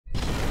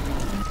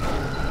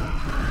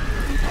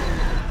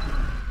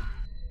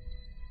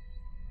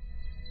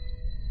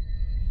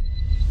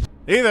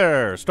Hey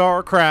there,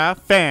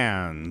 StarCraft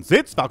fans!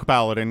 It's Falcon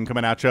Paladin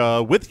coming at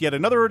ya with yet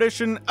another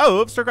edition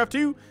of StarCraft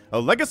 2, A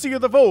Legacy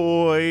of the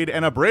Void,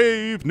 and a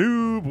Brave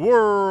Noob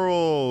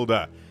World.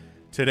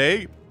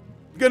 Today,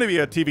 gonna be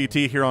a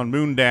TVT here on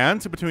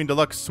Moondance between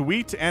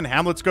DeluxeSuite and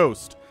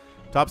hamletsghost.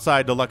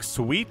 Topside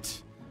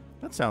DeluxeSuite,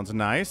 that sounds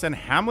nice, and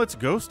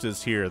hamletsghost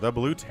is here, the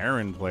blue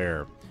Terran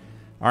player.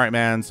 Alright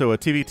man, so a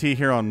TVT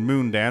here on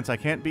Moondance. I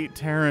can't beat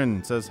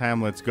Terran, says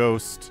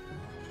hamletsghost.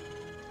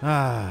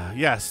 Ah,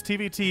 yes,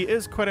 TVT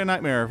is quite a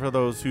nightmare for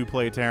those who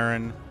play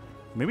Terran.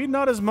 Maybe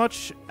not as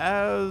much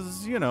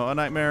as, you know, a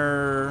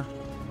nightmare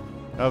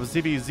of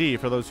ZVZ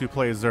for those who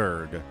play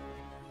Zerg.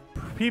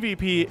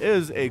 PvP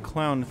is a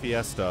clown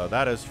fiesta,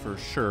 that is for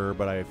sure,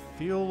 but I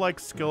feel like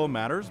skill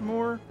matters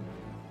more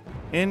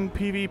in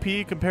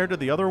PvP compared to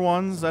the other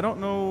ones. I don't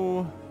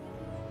know.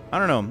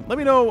 Let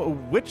me know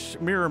which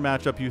mirror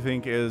matchup you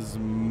think is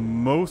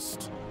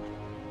most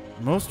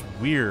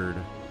weird,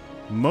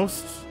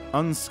 most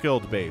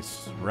unskilled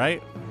base,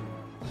 right?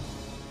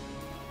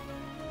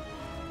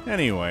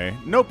 Anyway,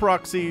 no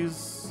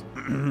proxies.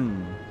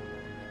 Dun,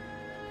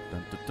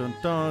 dun, dun,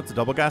 dun. It's a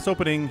double gas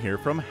opening here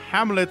from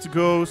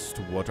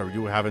hamletsghost. What are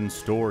you have in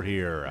store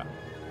here?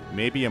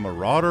 Maybe a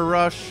marauder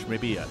rush,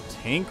 maybe a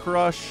tank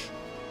rush,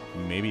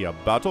 maybe a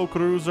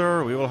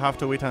battlecruiser. We will have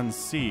to wait and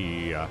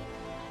see.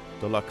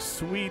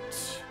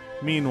 DeluxeSuite,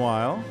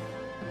 meanwhile,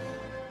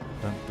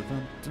 dun, dun,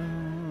 dun,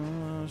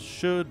 dun,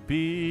 should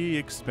be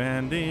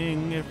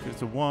expanding if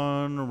it's a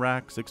one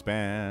racks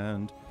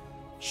expand.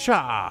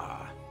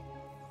 Cha!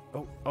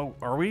 Oh,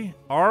 are we?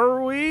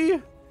 Are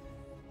we?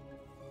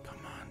 Come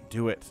on,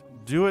 do it.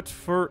 Do it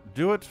for,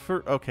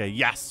 okay,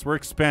 yes, we're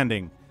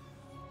expanding.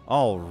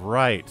 All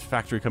right,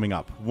 factory coming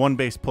up. One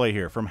base play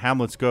here from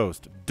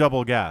hamletsghost,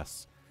 double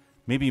gas.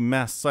 Maybe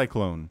mass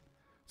cyclone.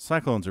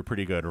 Cyclones are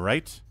pretty good,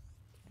 right?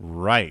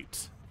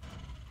 Right.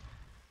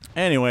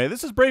 Anyway,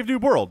 this is Brave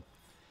Noob World.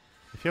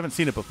 If you haven't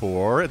seen it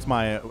before, it's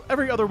my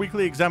every other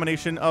weekly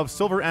examination of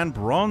Silver and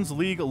Bronze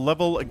League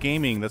level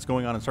gaming that's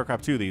going on in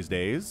StarCraft 2 these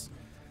days.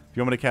 If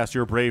you want me to cast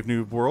your Brave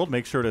Noob World,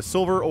 make sure to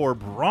Silver or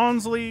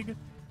Bronze League.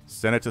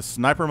 Send it to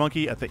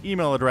Snipermonkey at the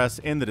email address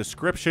in the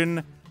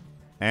description,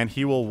 and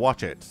he will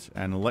watch it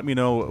and let me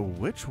know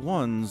which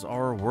ones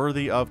are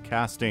worthy of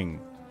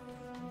casting.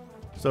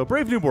 So,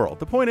 Brave Noob World,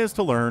 the point is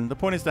to learn, the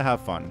point is to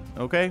have fun,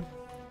 okay?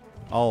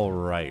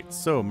 Alright,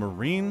 so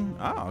Marine,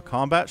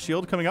 combat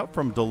shield coming up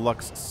from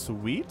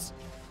DeluxeSuite.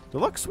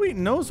 DeluxeSuite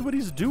knows what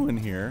he's doing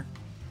here.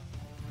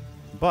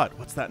 But,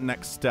 what's that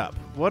next step?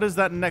 What is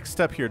that next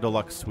step here,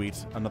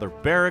 DeluxeSuite? Another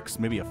barracks,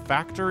 maybe a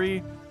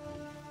factory?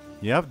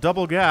 You have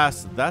double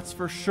gas, that's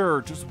for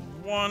sure. Just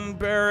one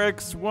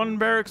barracks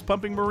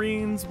pumping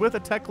Marines with a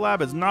tech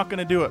lab is not going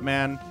to do it,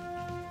 man.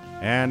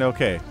 And,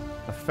 okay,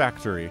 a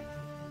factory.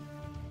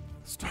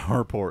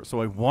 Starport,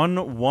 so a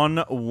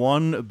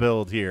 1-1-1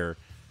 build here.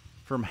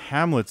 From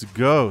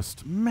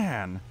hamletsghost.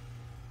 Man,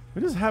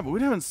 we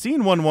haven't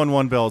seen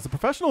 1-1-1 builds. The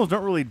professionals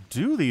don't really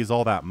do these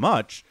all that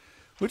much,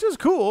 which is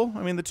cool.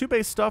 I mean, the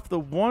 2-base stuff, the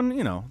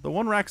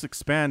one racks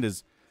expand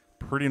is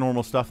pretty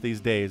normal stuff these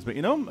days. But,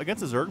 you know,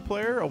 against a Zerg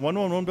player, a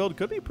 1-1-1 build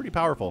could be pretty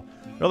powerful.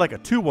 Or like a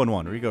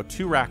 2-1-1, where you go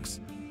 2 racks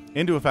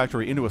into a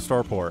factory, into a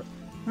starport.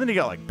 And then you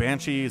got like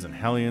Banshees and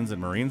Hellions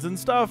and Marines and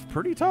stuff.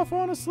 Pretty tough,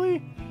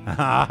 honestly.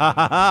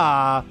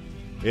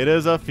 It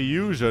is a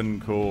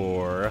fusion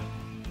core.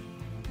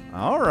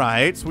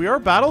 Alright, so we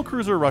are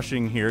battlecruiser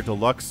rushing here,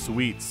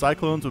 DeluxeSuite.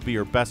 Cyclones would be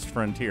your best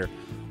friend here.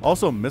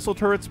 Also, missile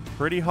turrets,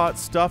 pretty hot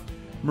stuff.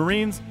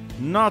 Marines,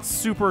 not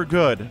super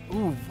good.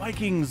 Ooh,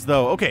 Vikings,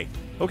 though. Okay.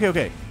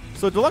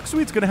 So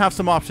DeluxeSuite's going to have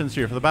some options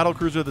here for the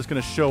battlecruiser that's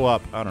going to show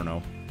up, I don't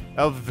know,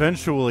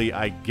 eventually,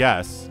 I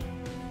guess.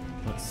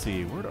 Let's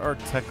see, where'd our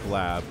tech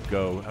lab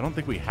go? I don't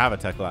think we have a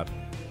tech lab.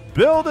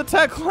 Build a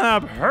tech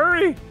lab,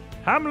 hurry!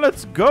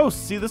 hamletsghost.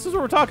 See, this is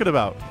what we're talking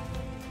about.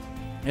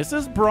 This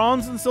is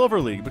Bronze and Silver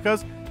League,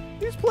 because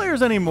these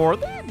players anymore,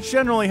 they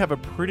generally have a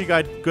pretty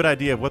good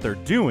idea of what they're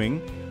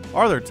doing.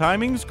 Are their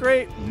timings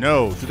great?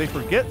 No. Do they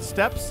forget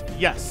steps?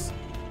 Yes.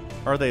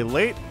 Are they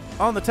late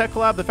on the tech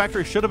lab the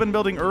factory should have been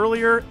building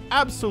earlier?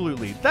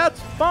 Absolutely. That's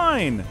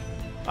fine.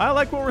 I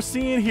like what we're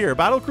seeing here.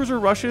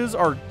 Battlecruiser rushes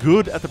are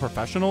good at the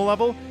professional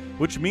level,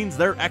 which means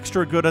they're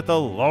extra good at the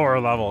lower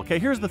level. Okay,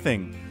 here's the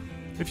thing.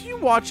 If you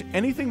watch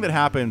anything that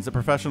happens at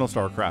professional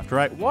StarCraft,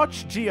 right?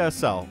 Watch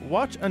GSL,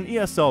 watch an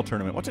ESL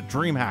tournament, watch a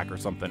DreamHack or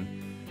something.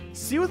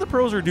 See what the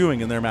pros are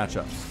doing in their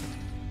matchups.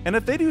 And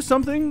if they do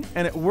something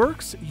and it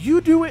works,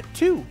 you do it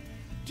too.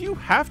 Do you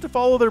have to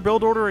follow their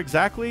build order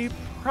exactly?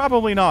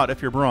 Probably not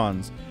if you're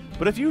Bronze.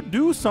 But if you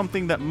do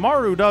something that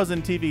Maru does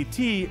in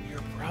TVT,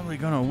 you're probably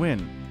gonna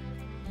win.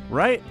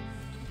 Right?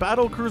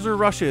 Battlecruiser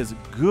rushes,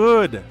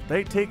 good.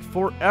 They take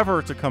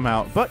forever to come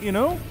out. But you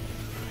know,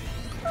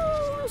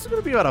 this is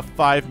going to be about a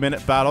 5-minute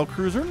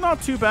battlecruiser.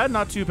 Not too bad,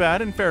 not too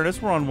bad. In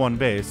fairness, we're on one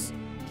base.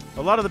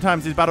 A lot of the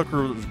times these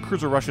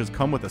battlecruiser rushes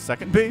come with a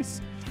second base,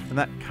 and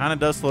that kind of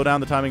does slow down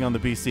the timing on the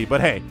BC.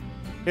 But hey,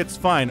 it's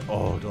fine.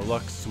 Oh,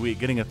 DeluxeSuite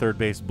getting a third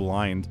base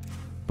blind.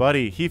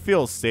 Buddy, he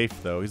feels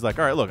safe, though. He's like,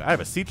 all right, look, I have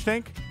a siege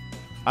tank.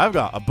 I've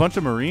got a bunch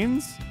of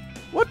Marines.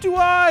 What do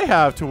I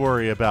have to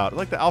worry about?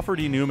 Like the Alfred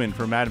E. Newman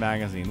from Mad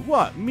Magazine.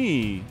 What?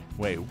 Me?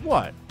 Wait,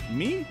 what?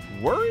 Me?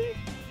 Worry?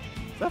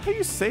 Is that how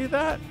you say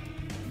that?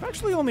 I've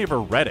actually only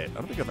ever read it. I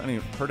don't think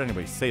I've heard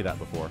anybody say that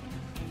before.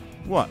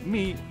 What?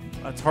 Me?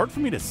 It's hard for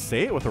me to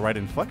say it with the right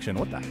inflection.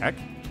 What the heck?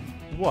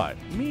 What?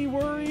 Me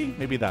worry?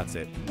 Maybe that's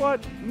it.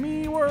 What?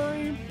 Me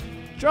worry?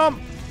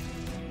 Jump!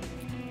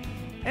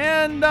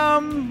 And,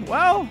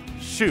 well,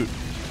 shoot.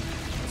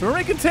 So we're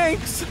making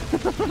tanks.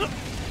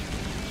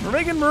 We're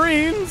making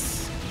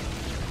Marines.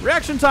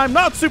 Reaction time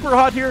not super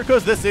hot here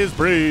because this is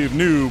Brave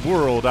New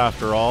World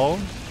after all.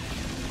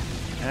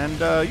 And,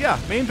 yeah,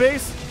 main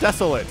base,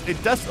 desolate.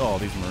 Oh,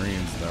 these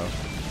Marines, though.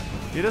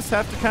 You just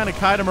have to kind of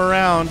kite them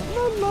around.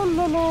 La, la,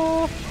 la,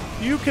 la.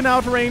 You can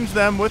outrange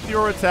them with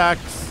your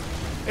attacks.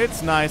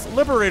 It's nice.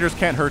 Liberators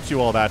can't hurt you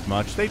all that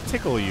much. They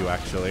tickle you,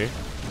 actually.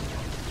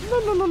 La,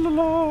 la, la, la,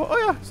 la. Oh,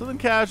 yeah. So then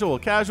casual.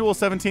 Casual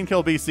 17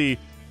 kill BC.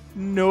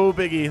 No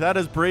biggie. That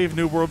is Brave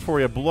New World for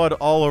you. Blood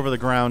all over the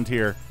ground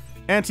here.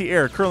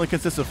 Anti-air currently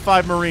consists of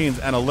 5 Marines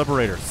and a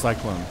Liberator.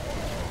 Cyclone.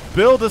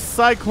 Build a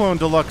Cyclone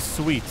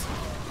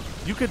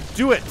DeluxeSuite. You could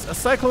do it. A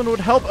Cyclone would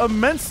help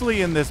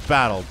immensely in this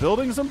battle.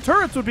 Building some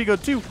turrets would be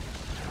good too.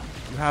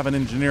 You have an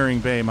engineering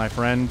bay, my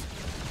friend.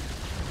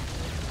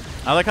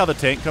 I like how the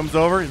tank comes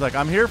over. He's like,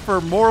 I'm here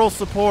for moral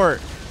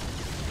support.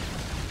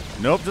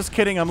 Nope, just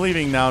kidding. I'm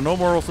leaving now. No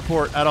moral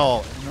support at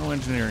all. No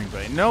engineering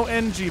bay. No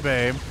NG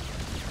bay.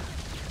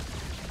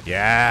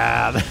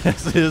 Yeah,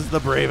 this is the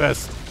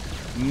bravest,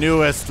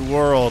 newest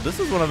world. This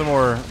is one of the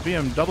more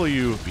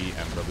BNW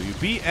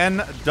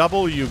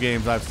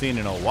games I've seen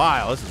in a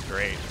while. This is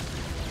great.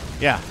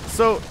 Yeah,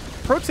 so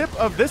pro tip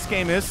of this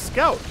game is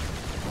scout.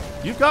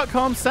 You've got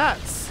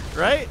comsats,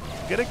 right?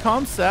 Get a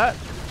comsat.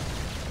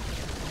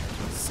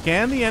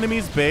 Scan the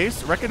enemy's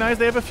base. Recognize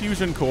they have a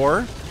fusion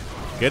core.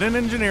 Get an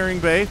engineering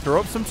bay. Throw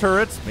up some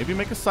turrets. Maybe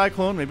make a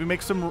cyclone. Maybe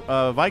make some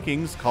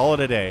Vikings. Call it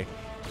a day.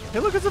 Hey,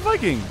 look, it's a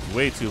Viking.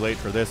 Way too late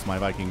for this, my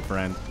Viking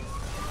friend.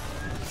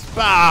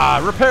 Bah!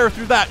 Repair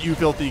through that, you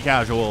filthy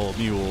casual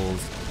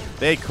mules.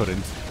 They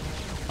couldn't,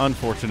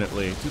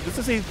 unfortunately. Dude, this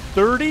is a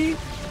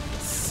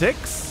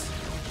 36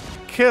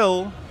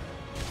 kill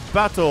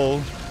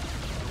battle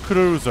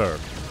cruiser.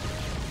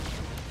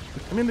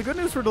 I mean, the good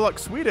news for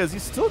DeluxeSuite is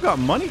he's still got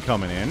money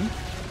coming in.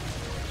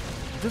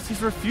 Just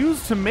he's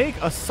refused to make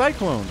a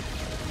Cyclone.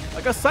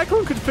 Like, a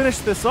Cyclone could finish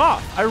this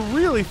off. I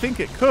really think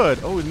it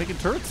could. Oh, he's making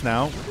turrets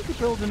now. Where did he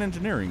build an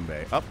engineering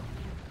bay? Up.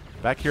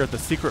 Back here at the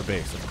secret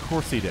base. Of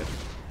course he did.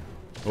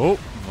 Oh,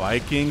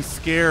 Viking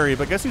scary.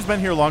 But guess who's been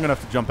here long enough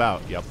to jump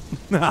out? Yep.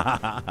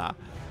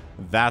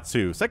 That's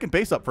who. Second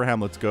base up for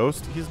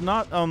hamletsghost. He's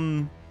not,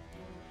 you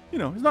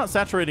know, he's not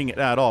saturating it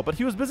at all. But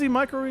he was busy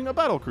microing a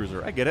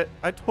battlecruiser. I get it.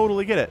 I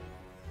totally get it.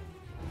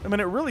 I mean,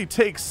 it really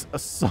takes a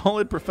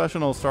solid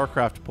professional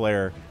StarCraft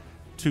player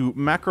to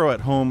macro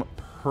at home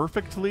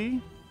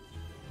perfectly,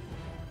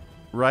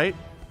 right?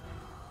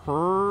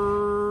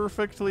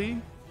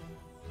 Perfectly.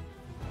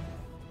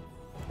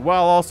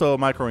 While also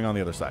microing on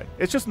the other side.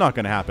 It's just not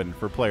going to happen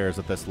for players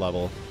at this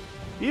level.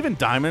 Even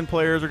diamond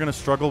players are going to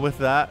struggle with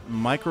that.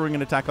 Microing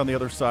an attack on the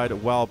other side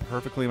while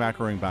perfectly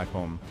macroing back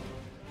home.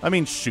 I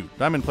mean, shoot.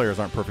 Diamond players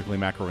aren't perfectly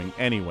macroing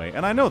anyway.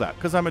 And I know that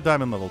because I'm a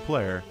diamond level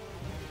player.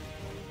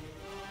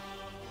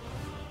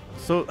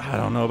 So, I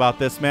don't know about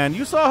this, man.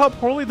 You saw how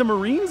poorly the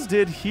Marines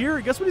did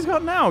here. Guess what he's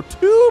got now?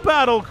 2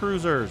 battle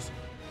cruisers.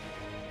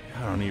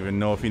 I don't even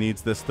know if he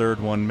needs this third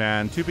one,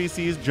 man. 2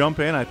 BCs, jump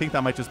in. I think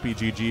that might just be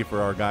GG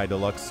for our guy,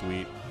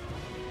 DeluxeSuite.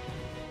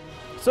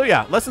 So,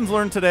 yeah, lessons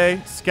learned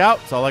today. Scout,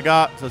 that's all I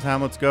got, says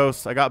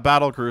hamletsghost. I got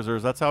battle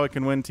cruisers. That's how I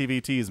can win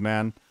TVTs,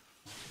 man.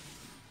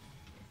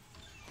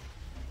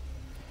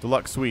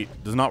 DeluxeSuite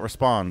does not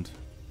respond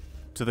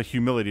to the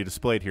humility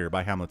displayed here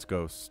by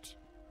hamletsghost.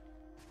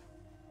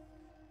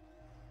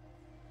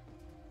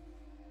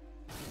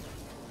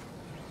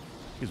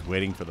 He's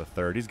waiting for the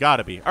third. He's got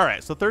to be. All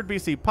right, so third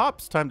BC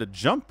pops. Time to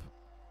jump.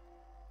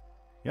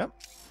 Yep.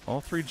 All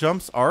 3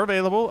 jumps are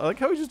available. I like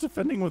how he's just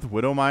defending with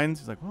Widow Mines.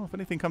 He's like, well, if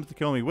anything comes to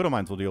kill me, Widow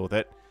Mines will deal with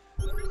it.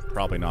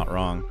 Probably not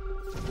wrong.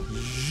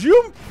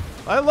 Jump!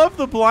 I love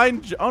the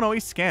blind... Oh, no, he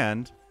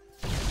scanned.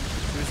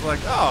 He's like,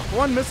 oh,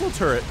 1 missile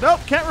turret. Nope,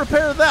 can't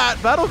repair that.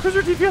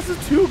 Battlecruiser DPS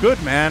is too good,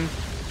 man.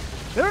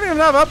 They don't even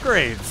have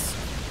upgrades.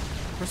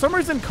 For some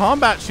reason,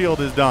 Combat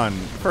Shield is done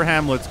for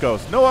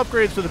hamletsghost. No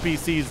upgrades for the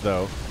PCs,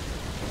 though.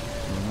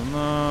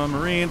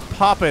 Marines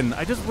popping.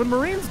 When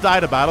Marines die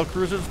to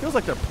battlecruisers, it feels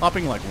like they're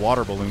popping like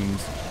water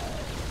balloons.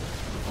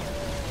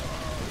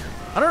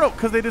 I don't know,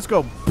 because they just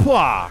go,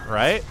 pwah,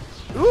 right?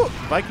 Ooh,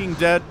 Viking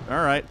dead.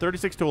 All right,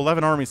 36 to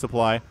 11 army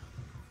supply.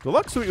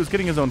 DeluxeSuite was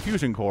getting his own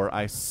fusion core.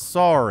 I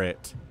saw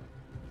it.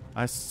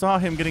 I saw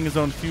him getting his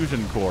own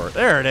fusion core.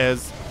 There it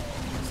is.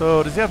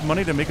 So does he have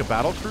money to make a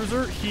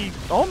battlecruiser? He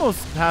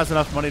almost has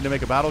enough money to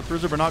make a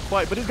battlecruiser, but not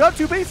quite. But he's got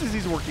 2 bases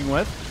he's working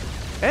with.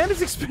 And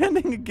he's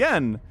expanding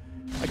again.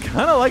 I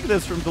kind of like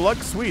this from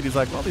DeluxeSuite. He's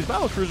like, well, these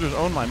battlecruisers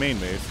own my main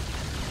base.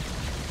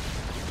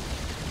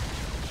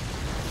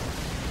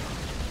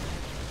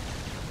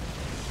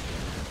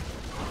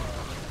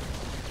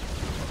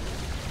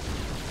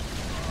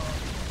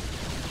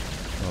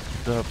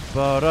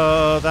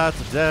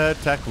 That's a dead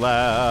tech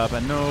lab,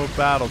 and no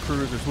battle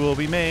cruisers will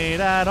be made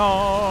at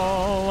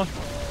all.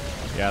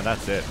 Yeah,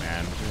 that's it,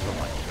 man. Oh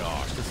my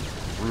gosh, this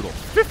is brutal.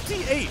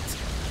 58!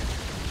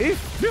 A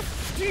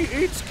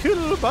 58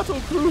 kill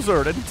battle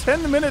cruiser in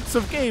 10 minutes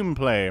of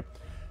gameplay.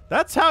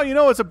 That's how you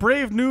know it's a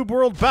Brave New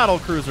World battle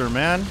cruiser,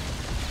 man.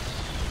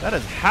 That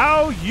is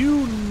how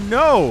you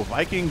know.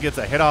 Viking gets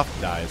a hit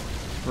off, dies.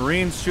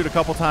 Marines shoot a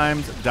couple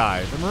times,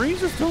 dies. The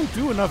Marines just don't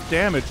do enough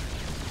damage.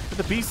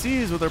 But the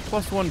BCs with their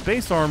 +1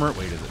 base armor,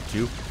 wait, is it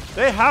 2?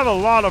 They have a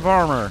lot of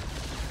armor.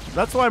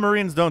 That's why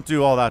Marines don't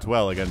do all that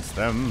well against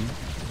them.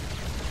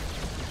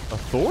 A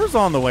Thor's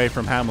on the way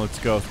from Hamlet's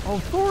Ghost. Oh,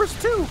 Thor's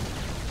too.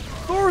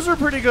 Thors are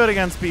pretty good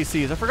against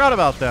BCs. I forgot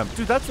about them.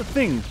 Dude, that's the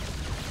thing.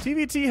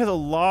 TVT has a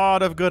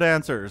lot of good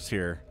answers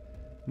here.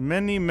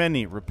 Many,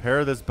 many.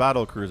 Repair this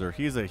battle cruiser.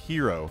 He's a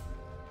hero.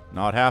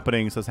 Not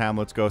happening, says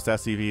Hamlet's Ghost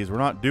SCVs. We're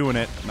not doing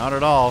it. Not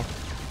at all.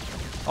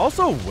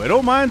 Also,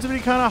 Widow Mines would be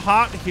kind of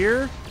hot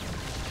here.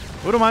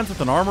 Widow Mines with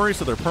an armory,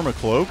 so they're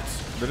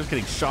perma-cloaked. They're just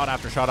getting shot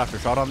after shot after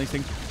shot on these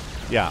things.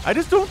 Yeah, I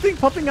just don't think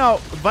pumping out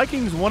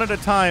Vikings one at a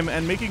time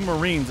and making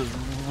Marines is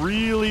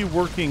really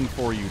working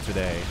for you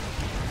today.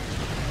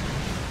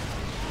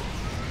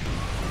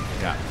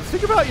 Yeah, the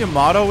thing about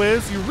Yamato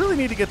is you really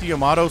need to get the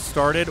Yamato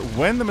started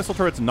when the missile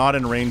turret's not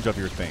in range of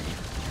your thing.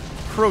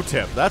 Pro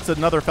tip, that's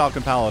another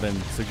Falcon Paladin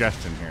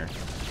suggestion here.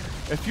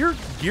 If you're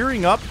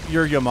gearing up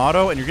your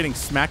Yamato and you're getting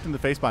smacked in the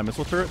face by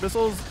missile turret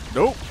missiles,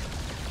 nope.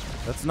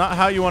 That's not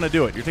how you want to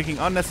do it. You're taking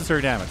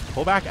unnecessary damage.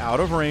 Pull back out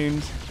of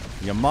range,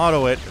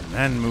 Yamato it, and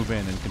then move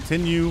in and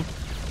continue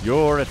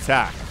your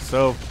attack.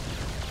 So,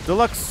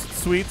 Deluxe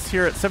Suites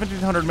here at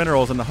 1,700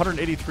 minerals and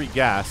 183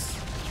 gas.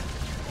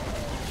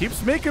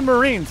 Keeps making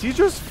Marines. He's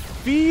just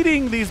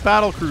feeding these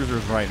battle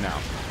cruisers right now.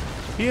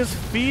 He is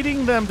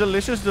feeding them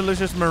delicious,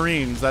 delicious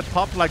Marines that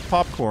pop like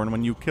popcorn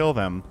when you kill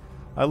them.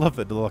 I love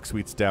that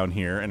DeluxeSuite's down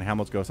here, and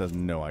Hamlet's Ghost has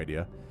no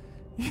idea.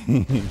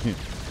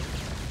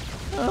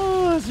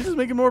 Oh, is he just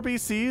making more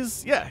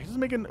BCs? Yeah, he's just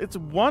making... It's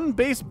one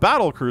base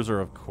battle cruiser,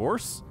 of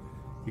course.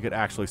 You could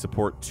actually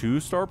support 2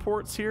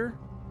 starports here,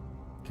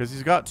 because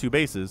he's got 2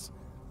 bases.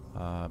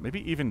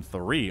 Maybe even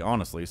 3,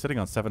 honestly, sitting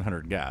on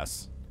 700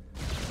 gas.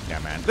 Yeah,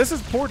 man. This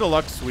is poor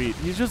DeluxeSuite.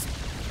 He's just...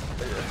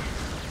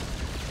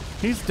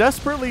 He's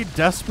desperately,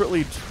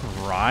 desperately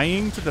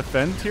trying to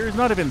defend here. He's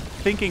not even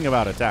thinking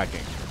about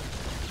attacking.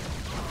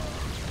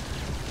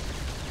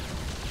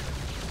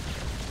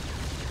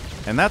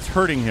 And that's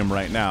hurting him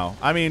right now.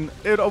 I mean,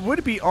 it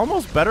would be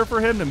almost better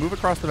for him to move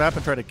across the map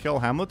and try to kill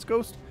Hamlet's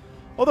Ghost.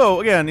 Although,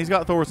 again, he's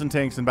got Thors and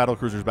tanks and battle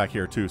cruisers back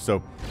here, too.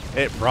 So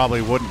it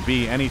probably wouldn't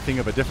be anything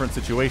of a different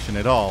situation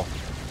at all.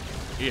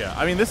 Yeah,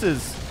 I mean, this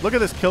is... Look at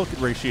this kill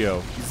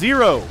ratio.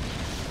 0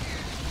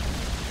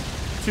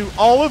 to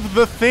all of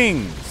the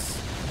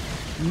things.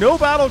 No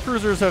battle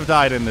cruisers have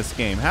died in this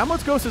game.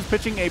 Hamlet's Ghost is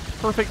pitching a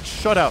perfect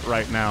shutout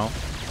right now.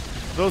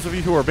 For those of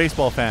you who are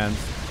baseball fans,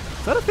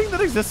 is that a thing that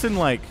exists in,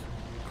 like,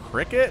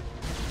 cricket?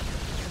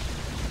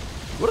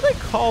 What do they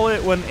call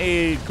it when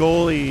a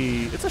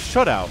goalie... It's a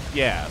shutout.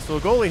 Yeah, so a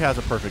goalie has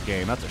a perfect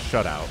game. That's a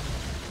shutout.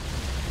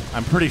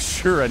 I'm pretty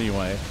sure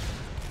anyway.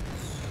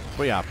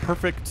 But yeah,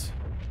 perfect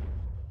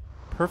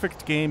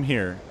game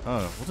here.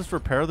 Oh, we'll just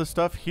repair the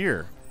stuff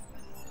here.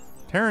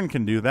 Terran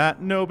can do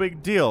that. No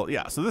big deal.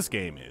 Yeah, so this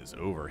game is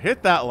over.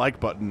 Hit that like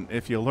button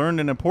if you learned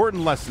an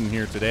important lesson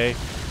here today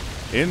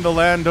in the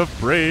land of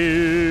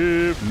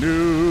Brave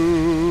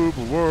New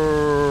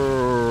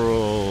World.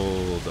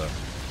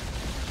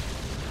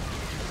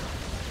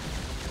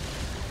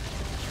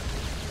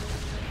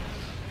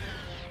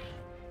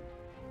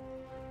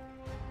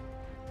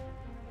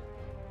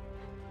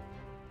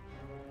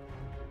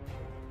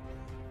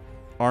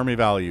 Army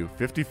value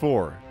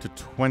 54 to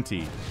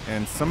 20,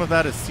 and some of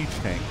that is siege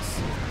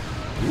tanks.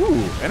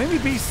 Ooh, enemy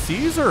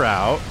BCs are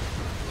out.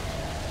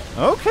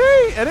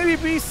 Okay, enemy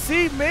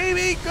BC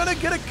maybe gonna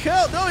get a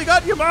kill. No, he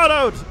got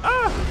Yamato'd.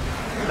 Ah,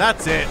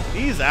 that's it.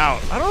 He's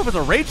out. I don't know if it's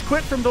a rage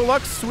quit from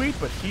DeluxeSuite,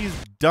 but he's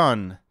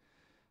done.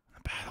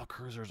 The battle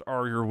cruisers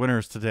are your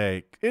winners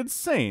today.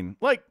 Insane.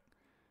 Like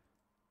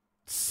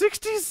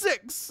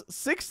 66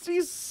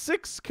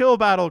 kill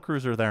battle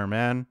cruiser there,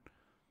 man.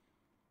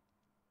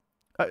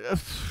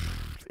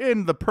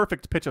 In the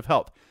perfect pitch of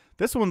health.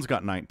 This one's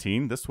got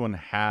 19. This one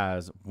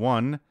has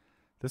 1.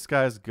 This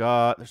guy's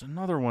got... There's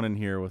another one in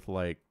here with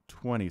like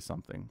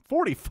 20-something.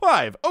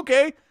 45!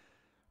 Okay!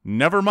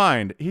 Never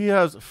mind. He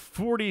has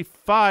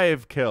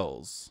 45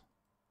 kills.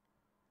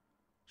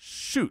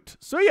 Shoot.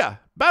 So yeah,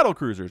 battle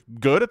cruisers.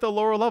 Good at the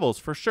lower levels,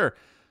 for sure.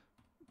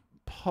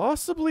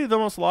 Possibly the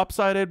most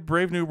lopsided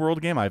Brave New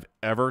World game I've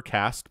ever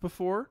cast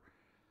before.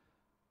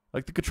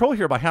 Like, the control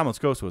here by Hamlet's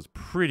Ghost was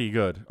pretty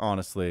good,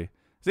 honestly.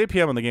 His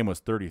APM on the game was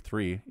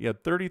 33. He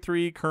had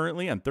 33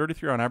 currently and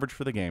 33 on average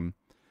for the game.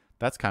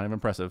 That's kind of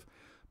impressive.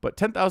 But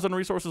 10,000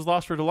 resources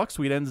lost for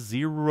DeluxeSuite and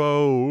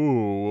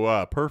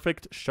 0.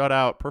 Perfect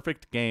shutout,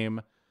 perfect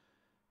game.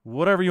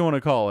 Whatever you want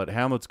to call it,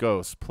 Hamlet's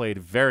Ghost played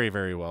very,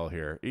 very well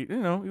here. He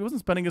wasn't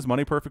spending his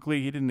money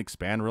perfectly. He didn't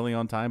expand really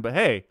on time. But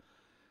hey,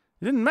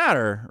 It didn't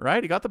matter,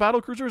 right? He got the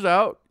Battlecruisers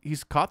out.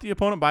 He's caught the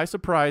opponent by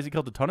surprise. He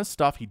killed a ton of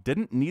stuff. He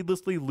didn't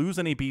needlessly lose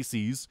any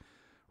PCs,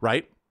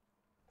 right?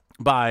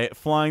 By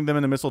flying them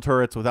into missile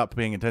turrets without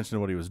paying attention to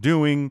what he was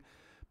doing.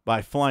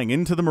 By flying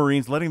into the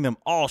Marines, letting them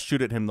all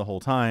shoot at him the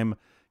whole time.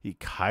 He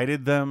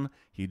kited them.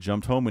 He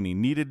jumped home when he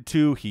needed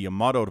to. He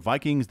Yamato'd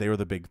Vikings. They were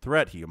the big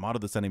threat. He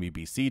Yamato'd this enemy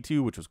BC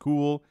too, which was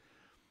cool.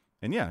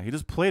 And yeah, he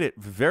just played it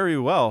very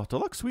well.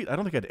 DeluxeSuite, I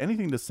don't think had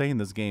anything to say in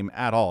this game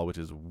at all, which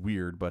is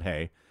weird, but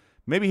hey.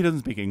 Maybe he doesn't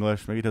speak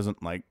English. Maybe he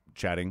doesn't like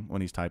chatting when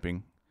he's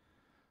typing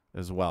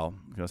as well.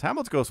 Because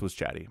Hamlet's Ghost was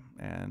chatty.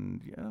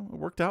 And, yeah, it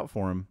worked out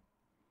for him.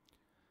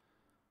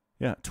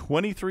 Yeah,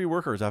 23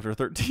 workers after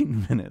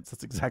 13 minutes.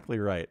 That's exactly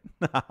right.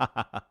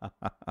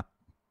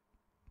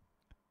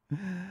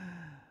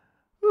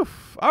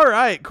 Oof. All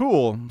right,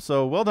 cool.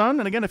 So, well done.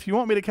 And again, if you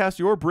want me to cast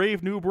your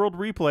Brave Noob World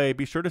replay,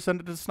 be sure to send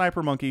it to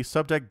Snipermonkey,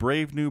 subject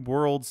Brave Noob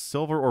World,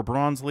 Silver or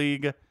Bronze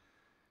League.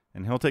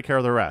 And he'll take care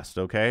of the rest,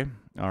 okay?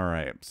 All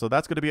right. So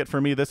that's going to be it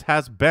for me. This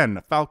has been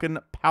Falcon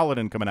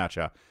Paladin coming at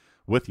you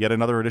with yet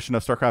another edition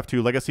of StarCraft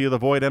 2 Legacy of the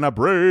Void and a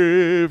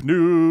Brave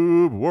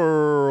Noob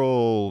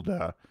World.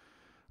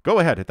 Go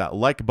ahead, hit that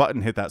like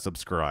button, hit that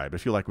subscribe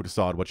if you like what you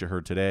saw and what you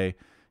heard today.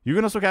 You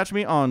can also catch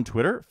me on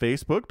Twitter,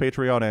 Facebook,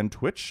 Patreon, and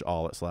Twitch,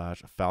 all at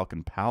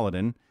 /Falcon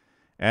Paladin.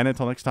 And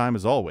until next time,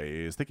 as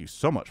always, thank you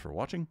so much for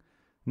watching,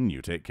 and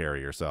you take care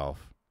of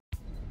yourself.